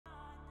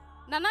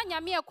Nana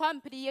nyame e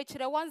kwampiri ye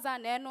kire wanza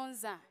na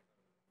enonza.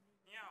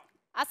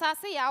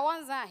 Asase ya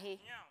wanza he.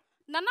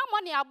 Nana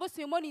moni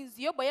abosu moni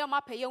nzuye boye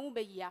mapeye hu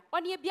beya.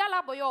 Oni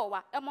biala boye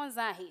owa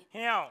emonza he.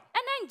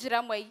 Ena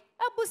njira moi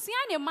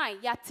abusua ne man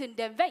ya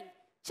tindevei.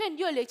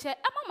 Chendi oleche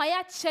amama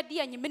ya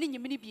chede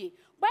anyimini bie.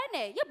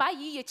 Bane ye ba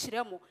yi ye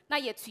kire mo na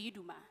ye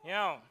tuiduma.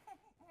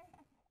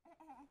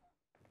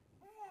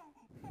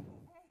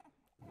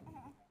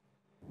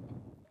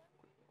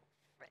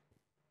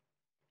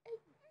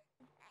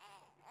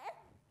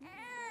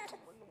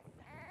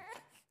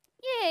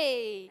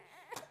 Yay!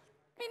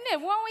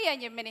 Mine won we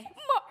anyimini.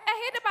 Mo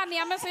ehede ba ne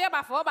ameso ye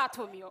ba fo ba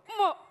tomio.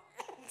 Mo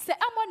se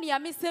amoni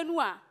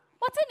amesenu a.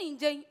 Wote ni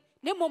njen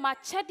ne mo ma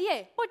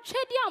chede o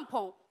chede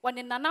ampon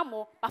woni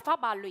nanamo ba fa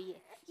ba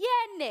loye.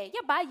 Ye ne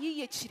ye ba yi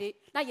ye kire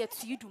na ye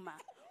tuiduma.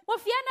 Wo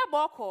fie na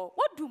boko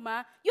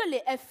woduma yo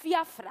le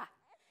afia fra.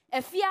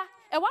 Afia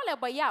e wale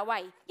boya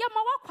awai ye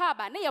ma wakwa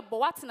aba na ye bo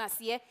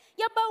watenase ye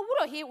ba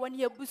wuro he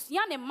woni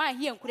abusua ne man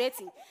he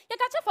enkureti ye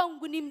ka chefa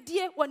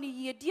ngunimdie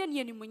woni yedie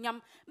ne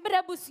animunyam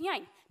bra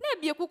busuan na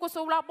ebie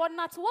kukoso wura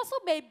bonat wo so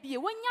ba bie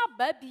wonya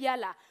ba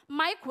biala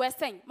mai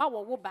kwesen ma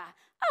wo ba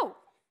aw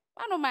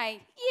anu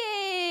mai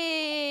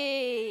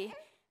ye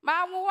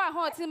ma wo wa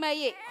ho ti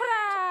maye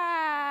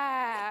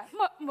kra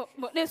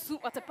mo nesu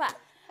otepa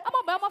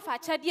amo ba mo fa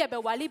chade e be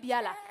wale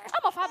biala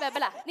amo fa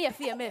bebela na ye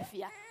fie ma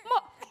afia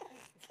mo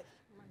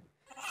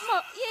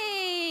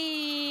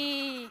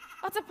yee!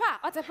 Otepa.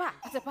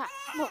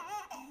 Mo.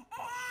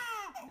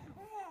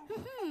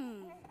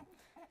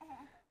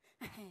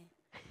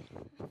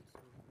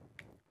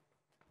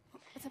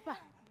 Otepa.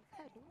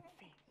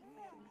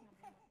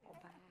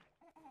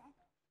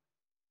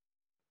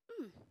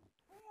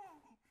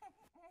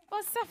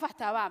 O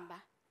safata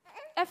wamba.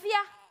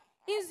 Afia,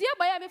 inzuye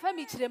boya me fa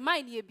mi chire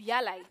mine ye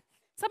bialai.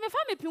 Sa me fa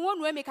me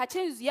pinwonu e me ka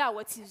chenzuye a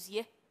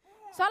watizuye.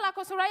 So ala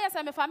kosora ya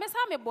sa me fa me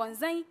sa me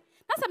bonzan.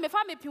 Nasa me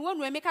fa me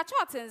pinwonu e me ka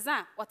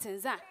chotenza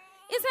otenza.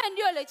 Isa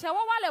ndi oleche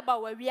wo wale ba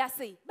wa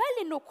wiase.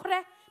 Bali no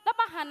kure na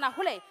ba han na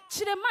hole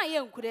chire man ye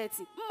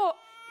nkureti. Mo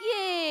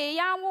ye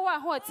ya wo wa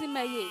ho ti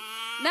maye.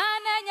 Na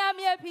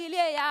nyame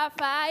apilie ya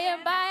fa ye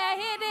ba ya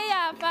hide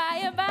ya fa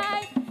ye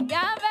ba.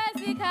 Ya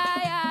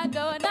besika ya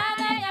do na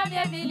nyame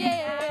apilie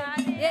ya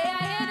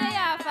hide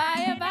ya fa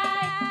ye ba.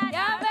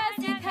 Ya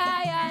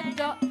besika ya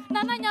do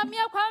na nyame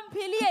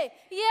kwampilie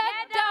ye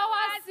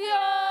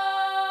dawasio.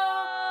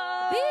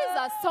 These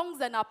are songs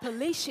and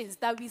appellations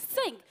that we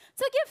sing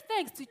to give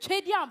thanks to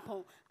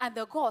Chediampon and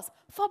the gods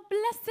for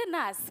blessing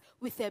us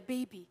with a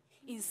baby.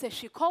 In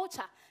Seshi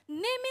culture,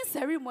 naming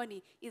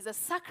ceremony is a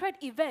sacred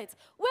event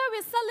where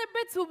we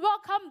celebrate to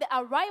welcome the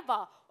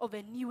arrival of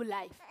a new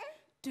life.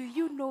 Do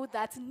you know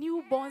that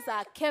newborns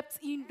are kept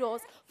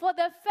indoors for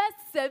the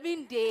first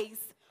 7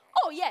 days?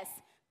 Oh yes,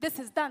 this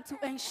is done to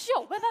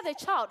ensure whether the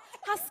child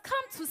has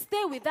come to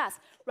stay with us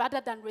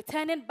rather than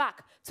returning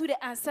back to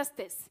the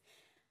ancestors.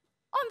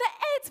 On the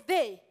 8th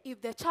day, if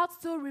the child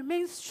still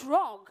remains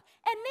strong,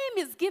 a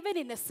name is given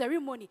in a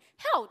ceremony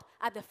held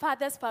at the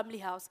father's family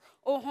house.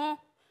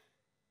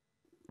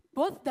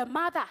 Both the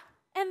mother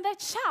and the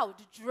child,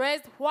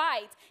 dressed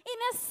white in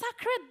a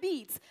sacred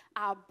beads,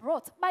 are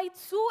brought by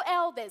 2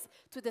 elders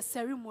to the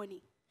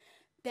ceremony.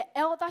 The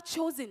elder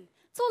chosen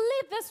to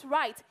lead this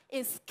rite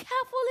is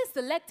carefully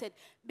selected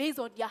based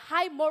on their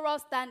high moral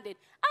standing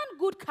and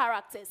good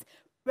characters,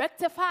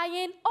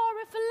 rectifying or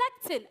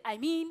reflecting,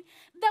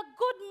 the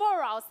good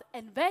morals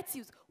and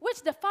virtues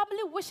which the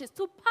family wishes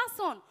to pass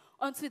on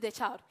onto the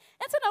child.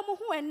 And so na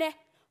muhu ene,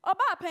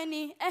 oba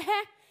penny,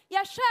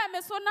 ya share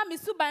me so na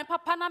misuba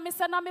papa na me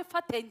na me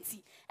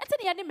fatenti.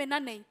 Enti ya ni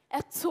menane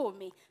eto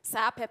me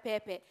sa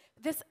pepepe.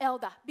 This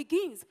elder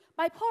begins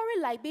by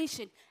pouring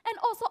libation and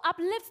also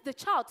uplifts the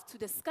child to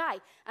the sky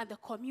and the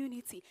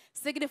community,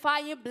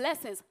 signifying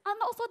blessings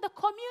and also the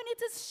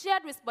community's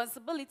shared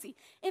responsibility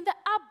in the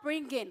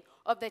upbringing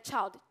of the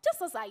child,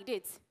 just as I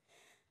did.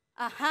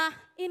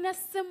 In a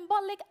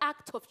symbolic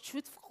act of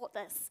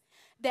truthfulness,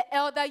 the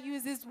elder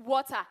uses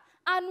water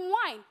and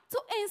wine to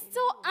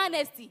instill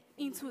honesty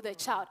into the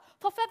child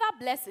for further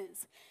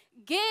blessings.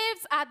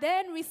 Gifts are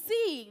then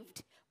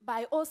received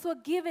by also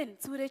giving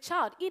to the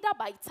child, either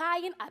by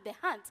tying at the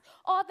hands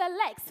or the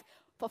legs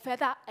for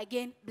further,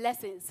 again,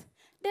 blessings.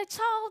 The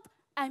child,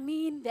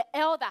 the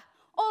elder,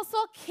 also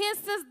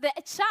kisses the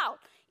child,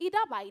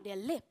 either by the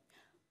lip,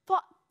 for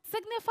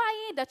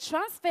signifying the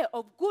transfer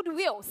of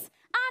goodwills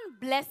and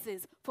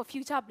blessings for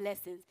future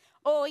blessings.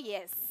 Oh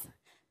yes,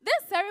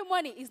 this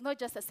ceremony is not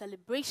just a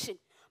celebration,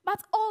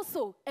 but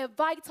also a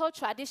vital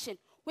tradition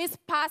which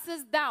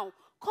passes down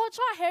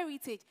cultural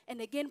heritage and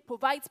again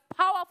provides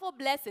powerful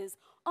blessings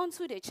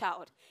onto the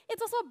child.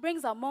 It also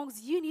brings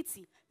amongst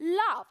unity,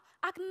 love,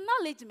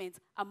 acknowledgement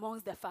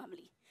amongst the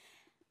family.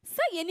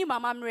 Say any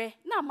mamamre,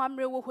 na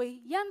mamre wohwe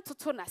yan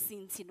toto na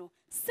sintino.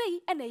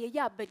 Say ene ye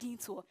ya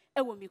badinto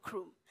ewo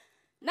mikrum.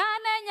 Na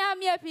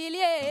nyame apilie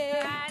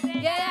ya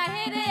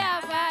hide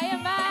ya fa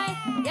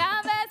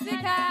ya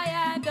besika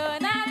ya do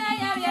na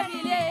nyame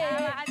apilie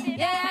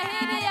ya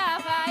hide ya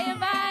fa ya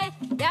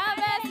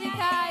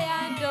besika ya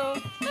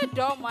do.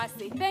 Don't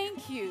say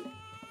thank you.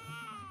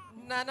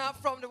 Nana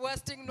from the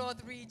Western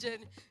North region,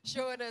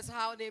 showing us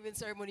how naming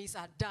ceremonies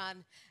are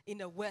done in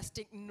the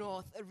Western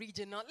North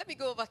region. Now, let me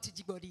go over to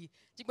Jibodi.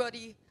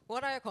 Jibodi,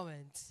 what are your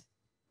comments?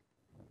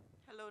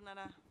 Hello,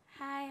 Nana.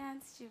 Hi,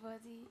 Aunt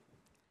Chibodi.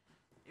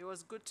 It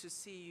was good to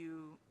see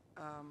you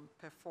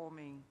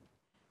performing.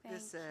 Thank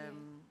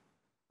you.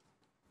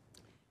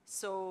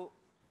 So,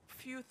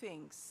 few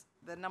things.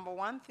 The number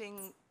one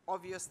thing,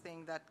 obvious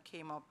thing that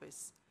came up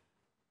is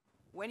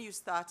when you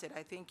started,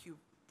 I think you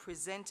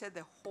presented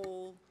the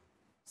whole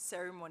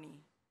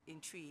ceremony in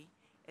Tree,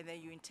 and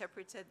then you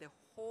interpreted the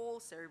whole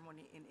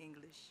ceremony in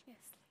English. Yes.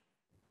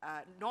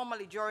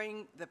 Normally,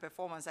 during the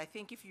performance, I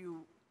think if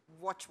you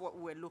watch what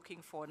we're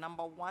looking for,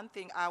 number one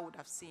thing I would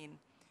have seen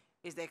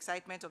is the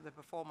excitement of the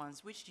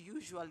performance, which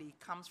usually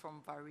comes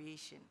from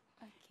variation.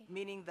 Okay.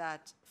 Meaning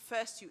that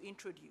first you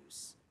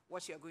introduce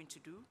what you're going to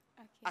do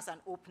as an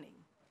opening,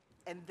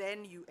 and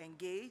then you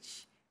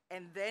engage,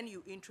 and then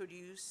you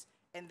introduce,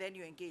 and then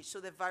you engage. So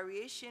the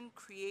variation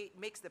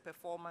makes the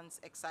performance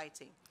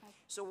exciting. Okay.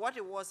 So what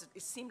it was,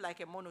 it seemed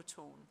like a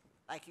monotone,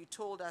 like you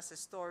told us a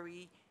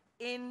story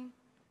in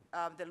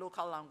the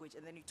local language,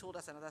 and then you told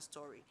us another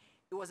story.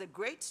 It was a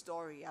great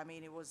story. I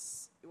mean, it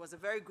was a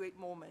very great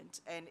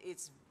moment, and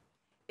it's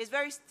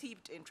very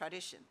steeped in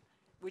tradition,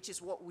 which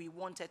is what we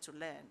wanted to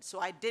learn. So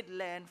I did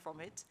learn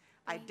from it.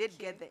 I did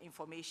get the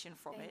information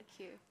from it. Thank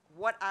you.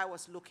 What I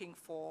was looking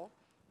for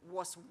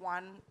was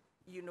one,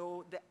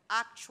 the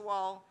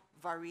actual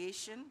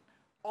variation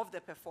of the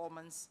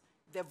performance,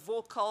 the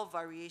vocal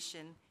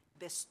variation,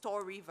 the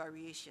story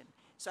variation.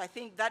 So I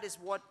think that is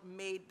what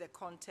made the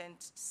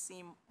content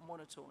seem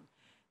monotone.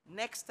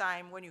 Next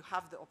time, when you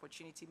have the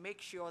opportunity,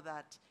 make sure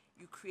that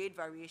you create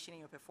variation in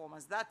your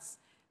performance. That's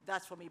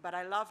for me. But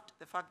I loved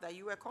the fact that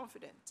you were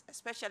confident,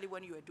 especially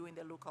when you were doing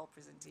the local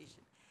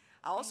presentation.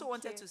 I also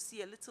wanted to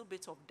see a little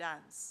bit of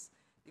dance,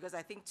 because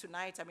I think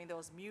tonight, I mean, there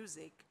was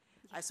music.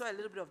 Yes. I saw a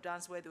little bit of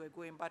dance where they were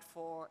going, but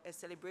for a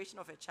celebration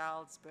of a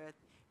child's birth,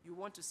 you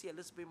want to see a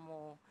little bit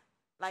more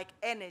like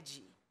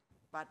energy.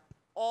 But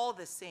all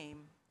the same,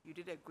 you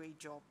did a great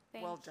job.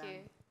 Well done. Thank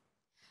you.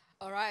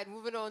 All right,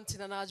 moving on to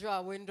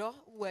Nanajua Window.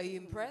 Were you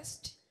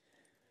impressed?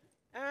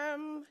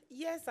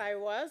 Yes, I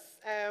was.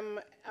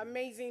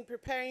 Amazing.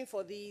 Preparing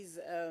for these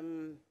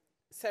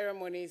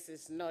ceremonies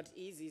is not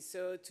easy.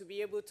 So to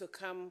be able to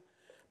come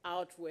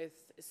out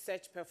with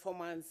such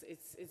performance,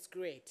 it's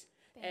great.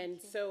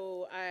 Thank you.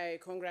 So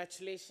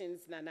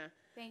congratulations, Nana.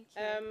 Thank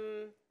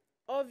you.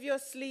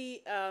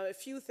 Obviously, a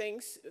few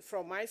things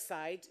from my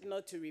side,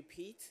 not to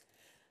repeat.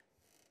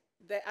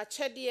 The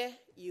achedie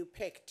you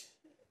picked,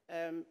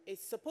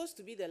 it's supposed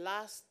to be the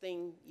last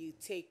thing you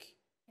take.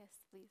 Yes,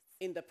 please.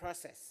 In the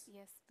process.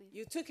 Yes, please.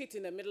 You took it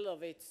in the middle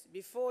of it.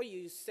 Before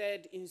you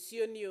said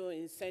insionio,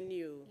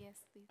 insenio.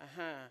 Yes, please.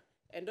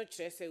 And not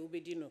say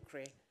ubedi no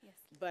kre. Yes.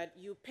 But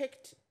you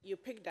picked the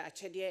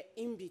achedie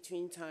in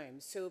between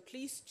times. So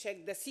please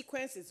check. The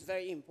sequence is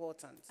very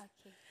important.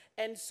 Okay.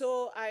 And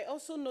so I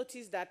also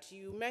noticed that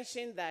you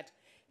mentioned that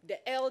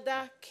the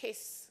elder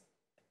kiss.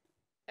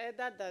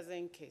 Elder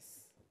doesn't kiss.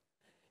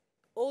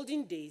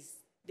 Olden days,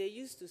 they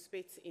used to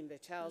spit in the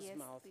child's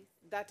mouth. Please.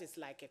 That is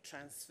like a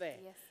transfer.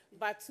 Yes, please.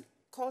 But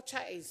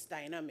culture is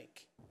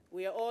dynamic.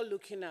 We are all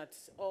looking at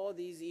all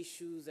these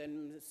issues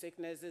and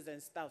sicknesses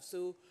and stuff.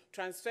 So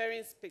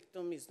transferring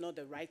spectrum is not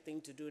the right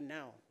thing to do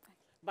now. Okay.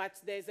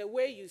 But there's a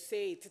way you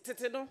say,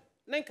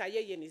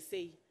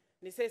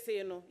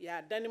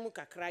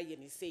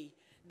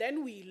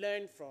 then we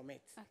learn from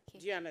it. Okay.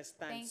 Do you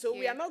understand? Thank so you.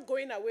 we are not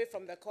going away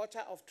from the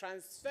culture of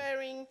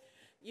transferring,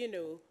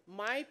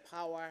 my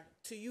power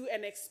to you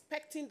and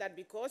expecting that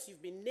because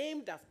you've been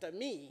named after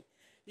me,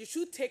 you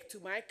should take to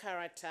my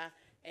character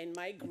and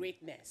my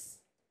greatness.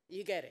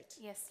 You get it?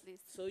 Yes,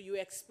 please. So you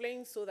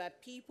explain so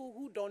that people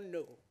who don't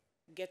know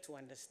get to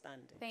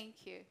understand it.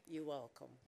 Thank you. You're welcome.